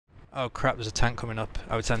Oh crap, there's a tank coming up.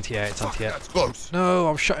 Oh, it's anti-air, it's anti-air. That's close. No,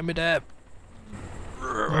 I'm shutting me dead.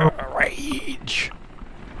 Rage.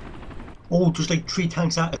 Oh, there's like 3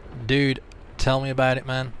 tanks at it. Dude, tell me about it,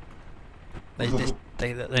 man.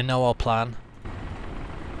 They know our plan.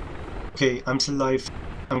 Okay, I'm still alive.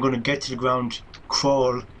 I'm gonna get to the ground,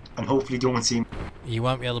 crawl, and hopefully don't see me. You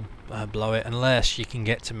won't be able to blow it unless you can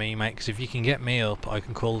get to me, mate. Because if you can get me up, I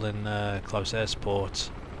can call in close air support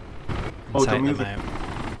and Oh, take they're them moving. out.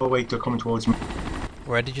 Oh wait, they're coming towards me.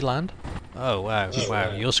 Where did you land? Oh wow,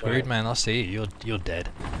 wow, you're screwed, man. I see you. You're dead.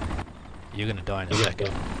 You're gonna die in a second.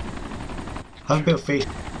 Have a bit of faith.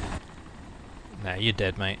 Nah, you're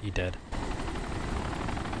dead, mate. You're dead.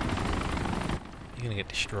 You're gonna get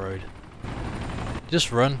destroyed.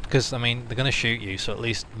 Just run, because I mean they're gonna shoot you, so at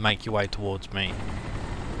least make your way towards me.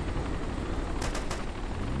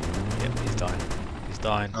 Yep, he's dying. He's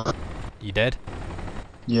dying. You dead?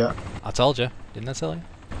 Yeah. I told you, didn't I tell you?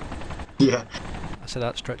 Yeah. I said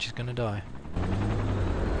that stretch is gonna die.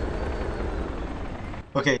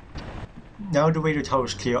 Okay. Now the radio tower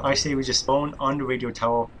is clear. I say we just spawn on the radio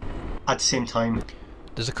tower at the same time.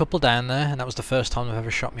 There's a couple down there, and that was the first time they've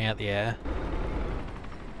ever shot me out the air.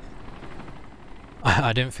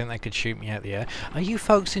 I didn't think they could shoot me out the air. Are you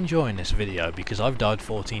folks enjoying this video? Because I've died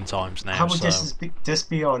 14 times now. How would so this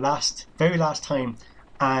be our very last time?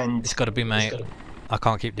 And it's got to be, mate. I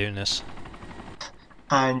can't keep doing this.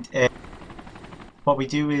 And what we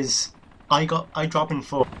do is, I drop in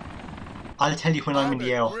 4. I'll tell you when I'm in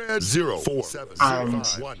the air. 0, 4, 7, And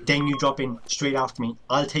 0, 5. then you drop in straight after me.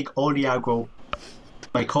 I'll take all the aggro.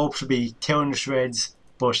 My corpse will be tearing to shreds,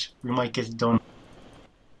 but we might get it done.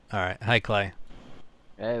 Alright, hey Clay.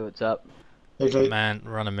 Hey, what's up? Like, Man,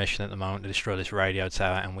 we're on a mission at the moment to destroy this radio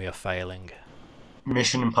tower and we are failing.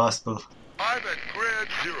 Mission impossible. I'm at grid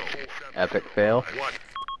 0, 4, 7, Epic fail. 1.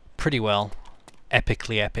 Pretty well.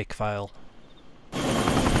 Epically epic fail. I'm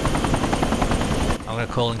going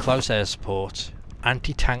to call in close air support.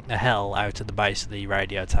 Anti-tank the hell out of the base of the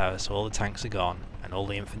radio tower so all the tanks are gone and all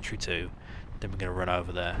the infantry too. Then we're going to run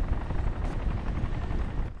over there.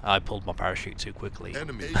 I pulled my parachute too quickly.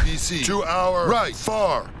 Enemy ABC 2 hour right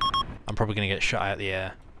far. I'm probably going to get shot out of the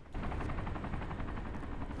air.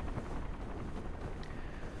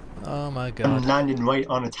 Oh my I'm god. landing right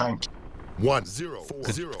on a tank. 1, 0, 4,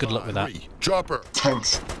 Good- 0, good luck with that. 3. Chopper.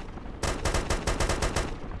 Tanks.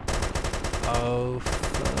 Oh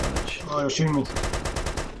fudge. Oh, you're shooting me.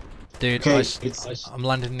 Dude, Okay, I'm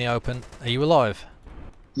landing in the open. Are you alive?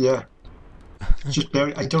 yeah. Just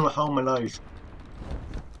barely. I don't know how I'm alive.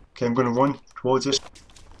 Okay, I'm gonna run towards it.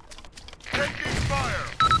 Taking fire.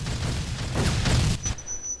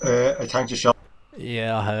 A tank just shot.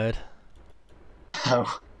 Yeah, I heard. How?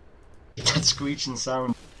 That screeching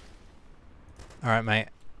sound. Alright mate,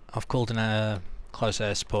 I've called in a close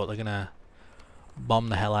air support. They're gonna bomb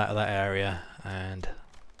the hell out of that area and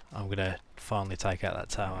I'm gonna finally take out that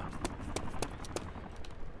tower.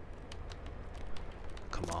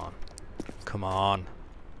 Come on. Come on.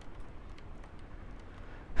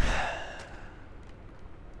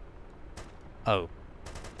 Oh.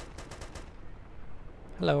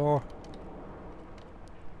 Hello.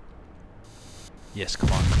 Yes,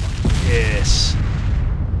 come on, come on. Yes!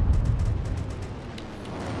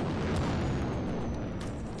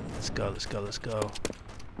 Let's go, let's go, let's go.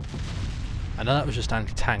 I know that was just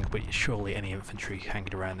anti-tank, but surely any infantry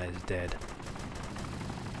hanging around there is dead.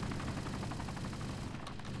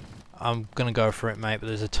 I'm gonna go for it, mate, but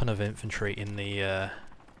there's a ton of infantry in the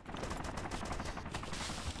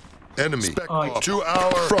Enemy. Oh, 2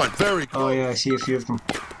 hour front. Very close. Oh yeah, I see a few of them.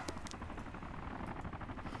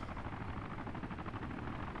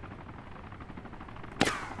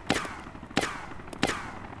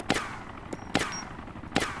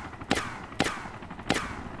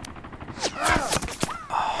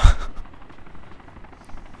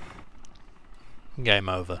 game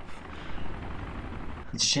over.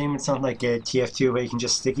 It's a shame it's not like TF2 where you can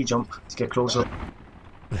just sticky jump to get closer.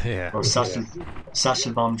 Yeah. Or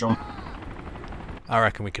satchel bomb jump. I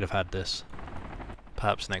reckon we could have had this.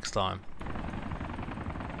 Perhaps next time.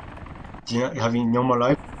 Do you have any no more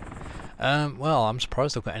life? Well, I'm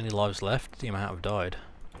surprised I've got any lives left, the amount have died.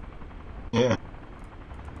 Yeah.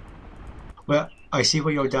 Well, I see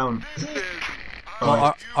where you're down.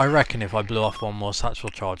 Well, I reckon if I blew off one more satchel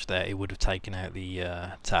charge there, it would have taken out the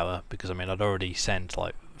tower, because I mean I'd already sent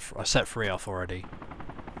like I set 3 off already.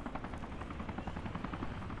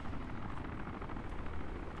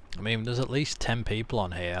 I mean, there's at least 10 people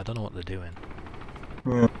on here. I don't know what they're doing.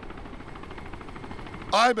 Yeah.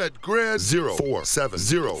 I'm at grid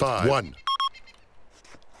 04705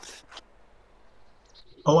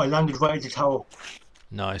 Oh, I landed right at the tower.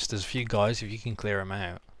 Nice. There's a few guys. If you can clear them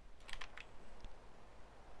out.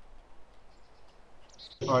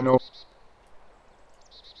 I know.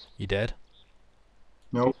 You dead?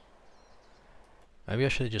 No. Maybe I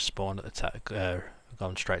should have just spawned at the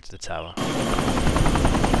gone straight to the tower.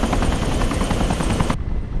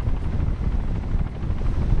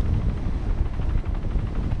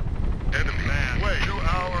 Enemy man. Way to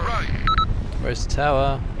our right. Where's the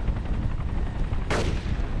tower?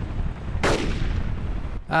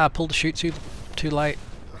 Ah, pulled the chute too late.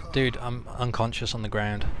 Dude, I'm unconscious on the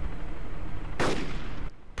ground.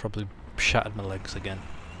 Probably shattered my legs again.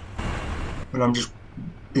 But I'm just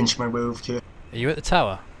inching my way over to you. Are you at the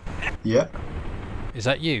tower? Yeah. Is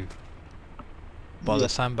that you? By Yeah. the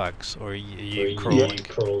sandbags, or are you Yeah. crawling?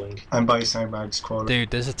 Crawling. I'm by sandbags crawling.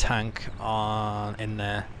 Dude, there's a tank in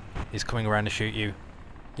there. He's coming around to shoot you.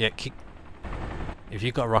 Yeah, if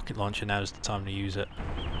you've got a rocket launcher, now's the time to use it.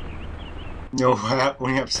 No, I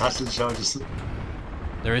only have satchel charges.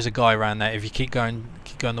 There is a guy around there. If you keep going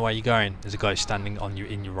the way you're going, there's a guy standing on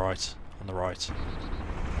the right.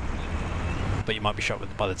 But you might be shot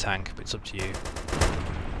by the tank, but it's up to you.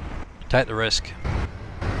 Take the risk.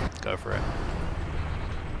 Go for it.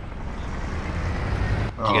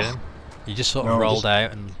 Did you get him? You just sort of No, rolled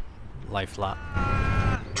out and lay flat.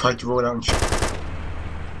 Tried to roll out and shoot.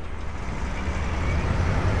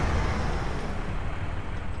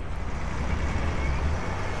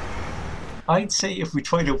 I'd say if we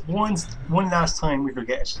tried it one last time, we could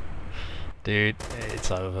get it. Dude,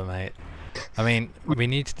 it's over, mate. I mean,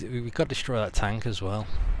 we've got to destroy that tank as well.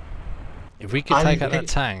 If we could take out that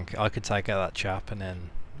tank, I could take out that chap, and then,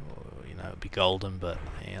 you know, it'd be golden. But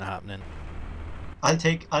it ain't happening. I'll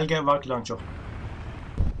get a rocket launcher.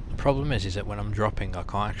 The problem is that when I'm dropping, I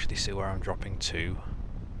can't actually see where I'm dropping to.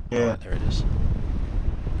 Yeah. Right, there it is.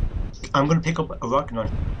 I'm gonna pick up a rocket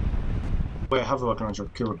launcher. Wait, I have a rocket launcher.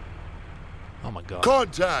 Cool. Oh my god.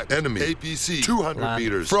 Contact. Enemy. APC. 200 Land.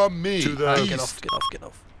 meters from me to the Get east. off, get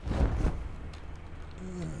off.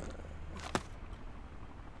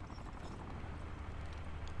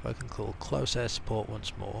 If I can call close air support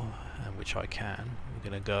once more, and which I can, we're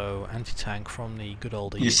going to go anti-tank from the good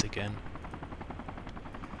old east again.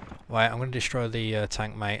 Right, I'm going to destroy the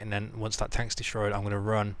tank, mate, and then once that tank's destroyed, I'm going to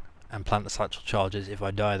run and plant the satchel charges. If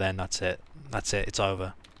I die then, that's it. That's it, it's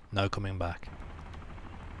over. No coming back.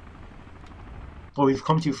 But we've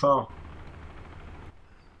come too far.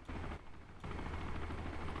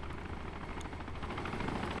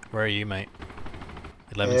 Where are you, mate?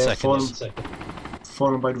 11 seconds.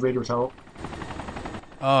 Fallen by the radio tower.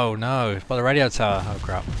 Oh no, by the radio tower. Oh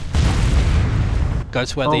crap. Go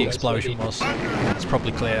to where the explosion was. It's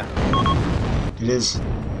probably clear. It is.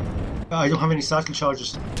 I don't have any satchel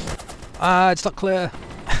charges. Ah, it's not clear.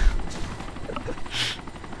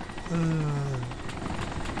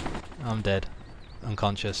 I'm dead.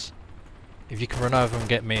 Unconscious. If you can run over and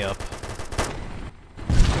get me up.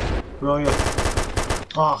 Where are you?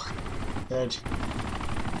 Oh, dead.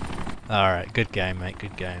 Alright, good game, mate,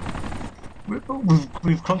 good game.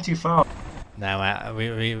 We've come too far. Now,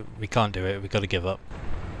 we can't do it, we've got to give up.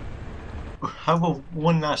 How about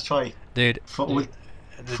one last try? Dude, For one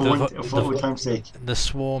time's sake. they're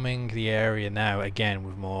swarming the area now again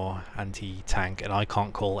with more anti-tank, and I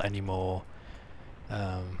can't call any more,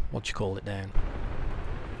 what do you call it down?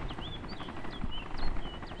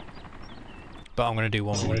 But I'm going to do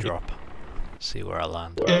one more drop. See where I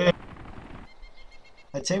land.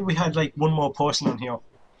 I'd say we had like one more person on here.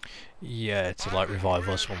 Yeah, to like revive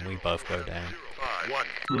us when we both go down.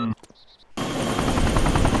 Hmm.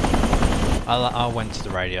 I went to the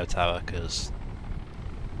radio tower because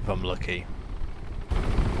if I'm lucky.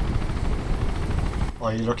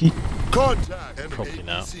 Are you lucky? Contact. Enemy. Probably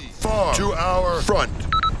not. APC. Far to our front.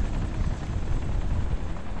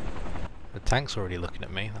 The tank's already looking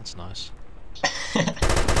at me, that's nice.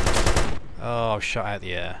 Oh, I've shot out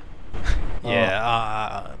the air.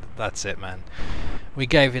 Yeah, that's it, man. We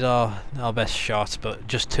gave it our best shot, but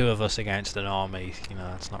just two of us against an army, you know,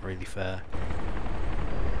 that's not really fair.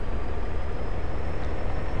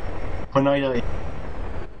 When I die,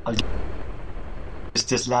 I'll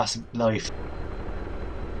this last life.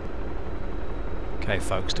 Okay,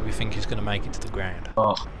 folks, do we think he's going to make it to the ground?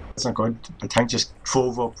 Oh, that's not good. The tank just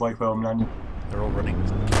drove up right where I'm landing. They're all running in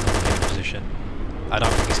position. I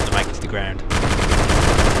don't think he's going to make it to the ground.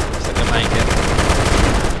 He's not going to make it.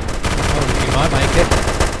 Oh, he might make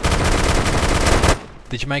it.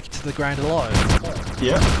 Did you make it to the ground alive?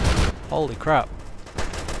 Yeah. Holy crap.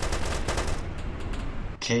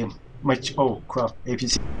 Okay. Oh crap.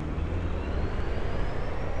 APC.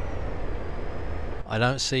 I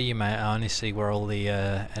don't see you, mate. I only see where all the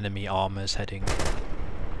enemy armor's heading.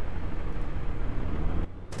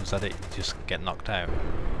 Was that it? You just get knocked out?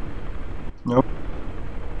 Nope.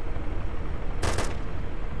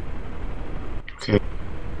 Okay.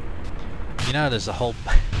 You know, there's a whole...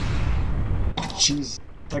 Jeez,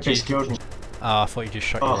 that guy scared me. Oh, I thought you just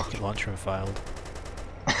shot your rocket launcher and failed.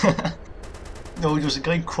 No, there was a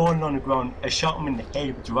guy crawling on the ground. I shot him in the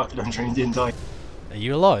head with the rocket launcher and he didn't die. Are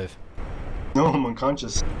you alive? No, I'm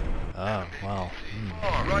unconscious. Oh, well.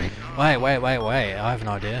 Wait, I have an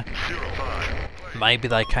idea. Maybe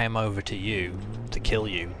they came over to you to kill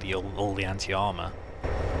you, all the anti-armor.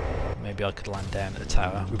 Maybe I could land down at the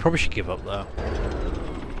tower. We probably should give up though.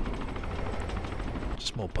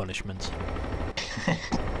 Just more punishment.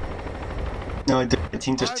 No, I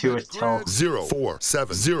think there's two at the tower. 0 4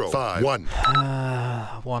 7 0 5 1.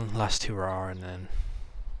 One last hurrah and then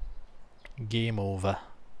game over.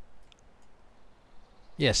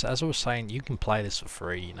 Yes, as I was saying, you can play this for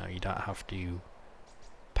free. You know, you don't have to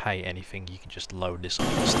pay anything. You can just load this on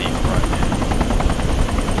Steam right now.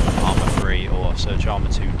 ArmA free, or search ArmA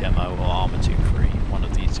 2 demo or ArmA 2 free. One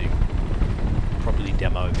of these two. Probably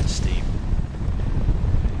demo against Steam.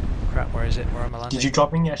 Crap, where is it? Where am I landing? Did you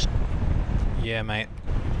drop in yet? Yeah, mate.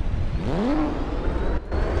 No.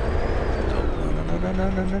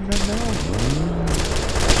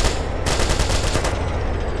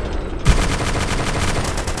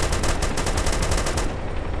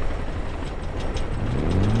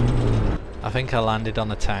 I think I landed on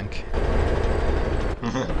the tank.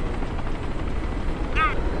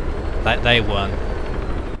 They won.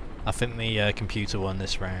 I think the computer won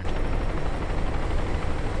this round.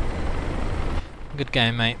 Good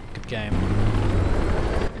game, mate. Good game.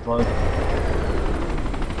 It was.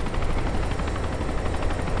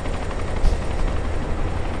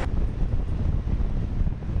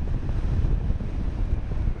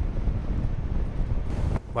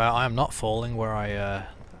 Well, I am not falling where I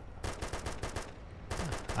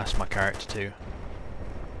asked my character to.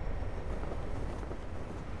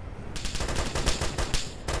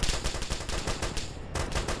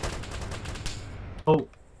 Oh,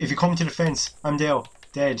 if you come to the fence, I'm there.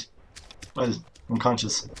 Dead. Well,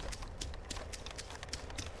 unconscious.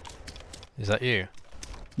 Is that you?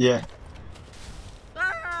 Yeah.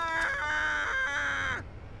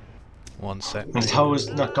 1 sec. And the tower's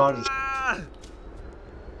not guarded.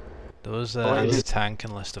 There was Oh, it a is. tank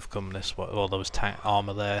unless they've come this way. Well, there was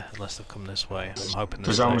armor there unless they've come this way. I'm hoping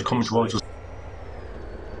There's armor coming towards us.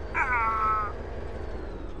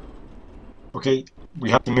 Okay, we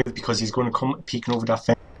have to move because he's going to come peeking over that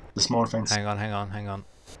fence, the small fence. Hang on.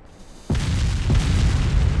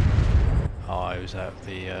 Oh, I was out of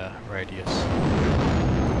the radius.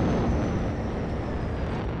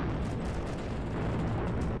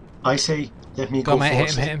 I say, let me Go go mate,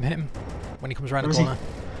 first. hit him. When he comes around Where the is he? corner.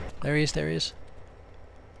 There he is.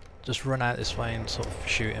 Just run out this way and sort of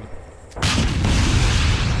shoot him.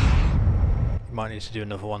 You might need to do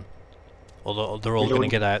another one. Or they're all going to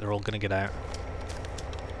get out, Will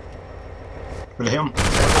I hit him?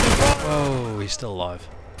 Whoa, he's still alive.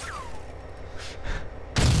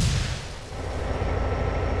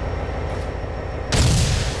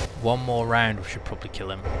 One more round, we should probably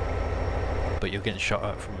kill him. But you're getting shot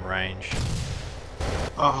at from range.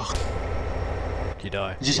 Oh, You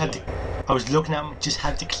die. I just had to. I was looking at him, just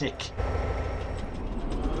had to click.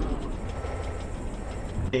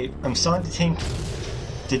 I'm starting to think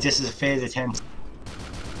that this is a failed attempt.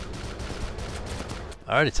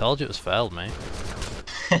 I already told you it was failed, mate.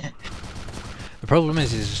 The problem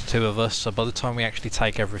is there's two of us, so by the time we actually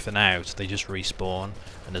take everything out, they just respawn,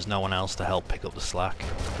 and there's no one else to help pick up the slack.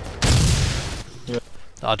 Yeah.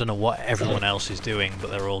 I don't know what everyone else is doing, but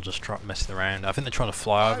they're all just messing around. I think they're trying to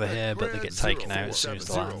fly over here, but they get taken out as soon as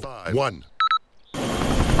they land. 1.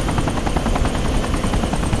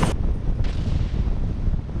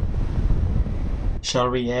 Shall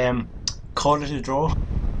we call it a draw?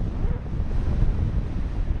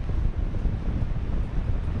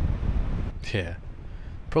 Yeah.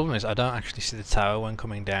 Problem is, I don't actually see the tower when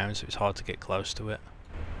coming down, so it's hard to get close to it.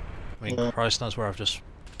 I mean, Yeah. Christ knows where I've just...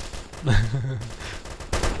 That'd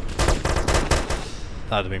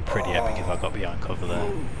have been pretty epic if I got behind cover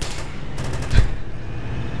there.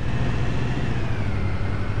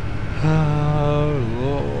 Oh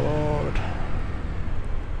Lord.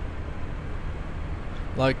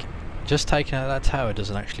 Like, just taking out that tower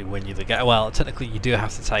doesn't actually win you the game. Well, technically you do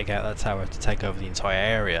have to take out that tower to take over the entire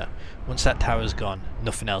area. Once that tower's gone,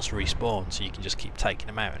 nothing else respawns, so you can just keep taking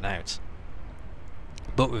them out and out.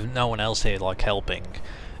 But with no one else here like helping,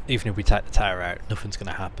 even if we take the tower out, nothing's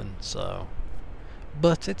gonna happen, so...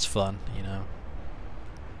 But it's fun, you know.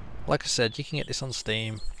 Like I said, you can get this on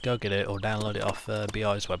Steam, go get it, or download it off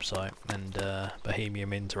BI's website, and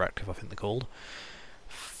Bohemian Interactive I think they're called.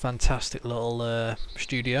 Fantastic little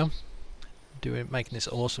studio, making this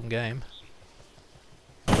awesome game.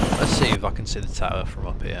 Let's see if I can see the tower from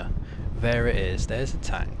up here. There it is, there's a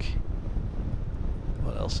tank.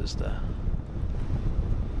 What else is there?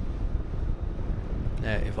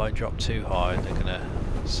 Now if I drop too high they're gonna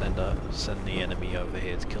send the enemy over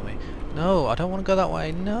here to kill me. No, I don't want to go that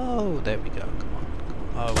way, no! There we go, come on.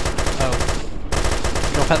 Oh,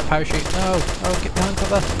 drop out the parachute, no! Oh, get behind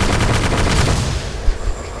cover!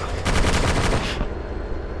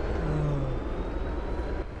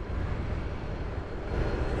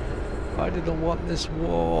 I didn't want this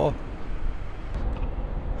war.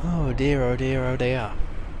 Oh dear, oh dear, oh dear.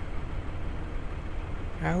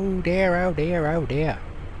 Oh dear, oh dear, oh dear.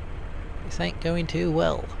 This ain't going too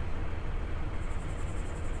well.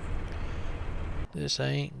 This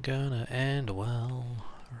ain't gonna end well.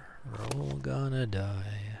 We're all gonna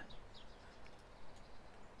die.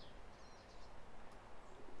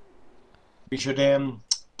 We should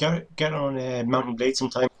get on Mountain Blade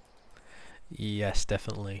sometime. Yes,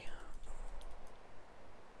 definitely.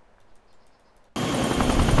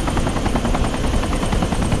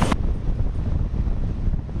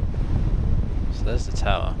 So there's the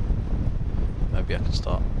tower. Maybe I can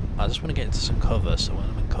start. I just want to get into some cover, so when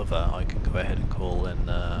I'm in cover I can go ahead and call in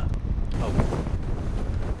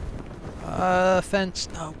fence,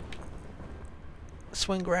 no.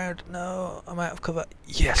 Swing round, no, I'm out of cover.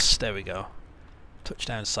 Yes, there we go.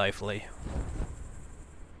 Touchdown safely.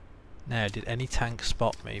 Now, did any tank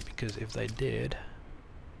spot me? Because if they did...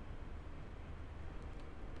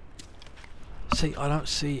 See, I don't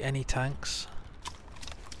see any tanks.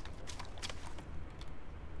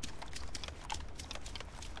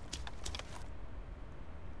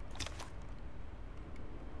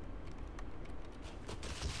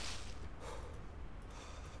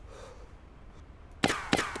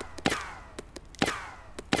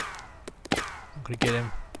 I'm gonna get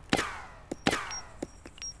him.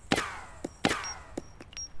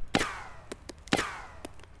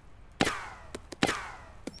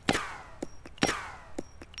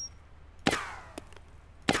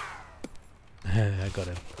 I got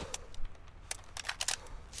him.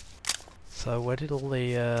 So where did all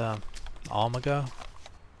the armor go?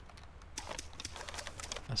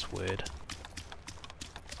 That's weird.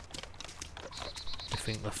 They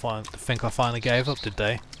think I finally gave up, did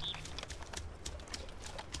they?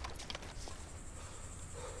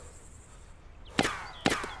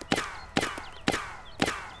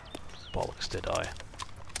 Bollocks, did I?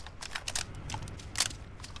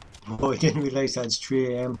 Oh, I didn't realise that's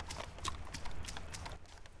 3 AM.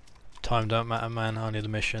 Time don't matter, man, only the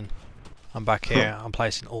mission. I'm back here, I'm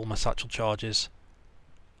placing all my satchel charges.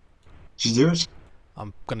 Did you do it?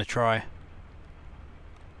 I'm gonna try.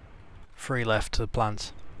 3 left to the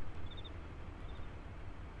plant.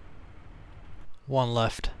 1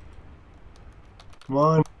 left. Come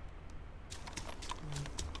on,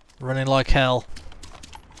 Running like hell.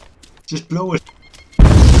 just blow it.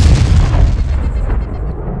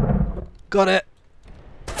 Got it!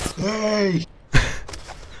 Hey!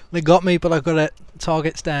 They got me, but I got it.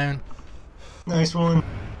 Target's down. Nice one.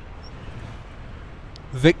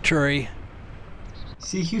 Victory.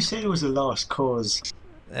 See, you said it was a lost cause.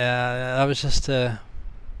 I was just to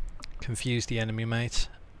confuse the enemy, mate.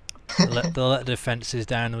 They let the defences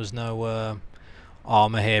down. There was no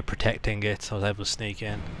armour here protecting it. I was able to sneak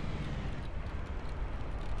in.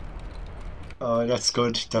 Oh, that's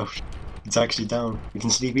good. It's actually down. We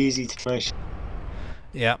can sleep easy tonight.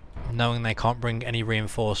 Yeah, knowing they can't bring any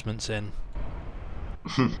reinforcements in.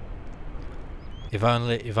 If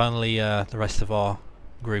only the rest of our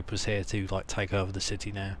group was here to like take over the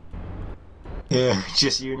city now. Yeah,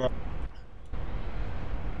 just you now.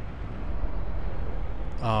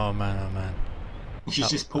 Oh man, oh man. She's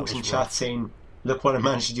just posting was chat rough. saying, "Look what I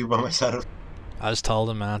managed to do by myself." I just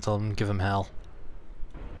told him, man. I told him give him hell.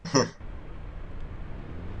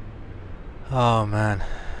 Oh man,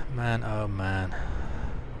 man, oh man.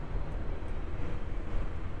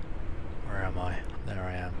 Where am I? There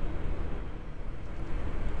I am.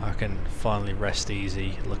 I can finally rest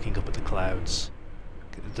easy looking up at the clouds.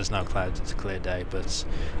 There's no clouds, it's a clear day, but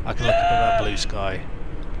I can look up at that blue sky,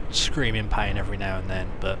 scream in pain every now and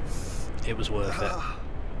then, but it was worth it.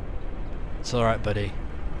 It's alright, buddy.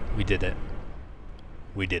 We did it.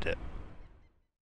 We did it.